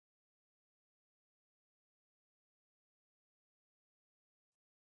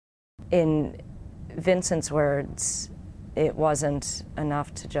In Vincent's words, it wasn't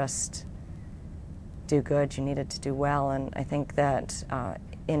enough to just do good, you needed to do well, and I think that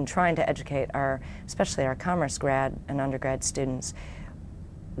in trying to educate especially our commerce grad and undergrad students,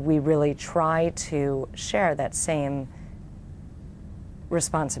 we really try to share that same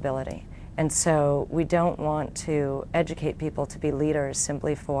responsibility. And so we don't want to educate people to be leaders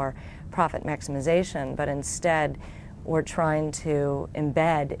simply for profit maximization, but instead we're trying to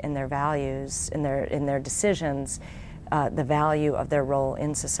embed in their values, in their decisions, the value of their role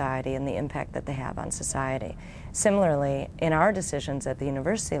in society and the impact that they have on society. Similarly, in our decisions at the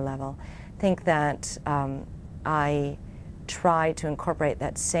university level, I think that I try to incorporate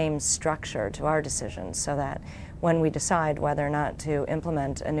that same structure to our decisions so that when we decide whether or not to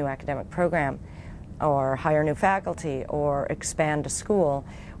implement a new academic program or hire new faculty or expand a school,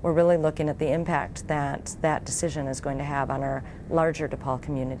 we're really looking at the impact that that decision is going to have on our larger DePaul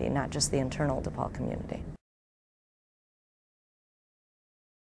community, not just the internal DePaul community.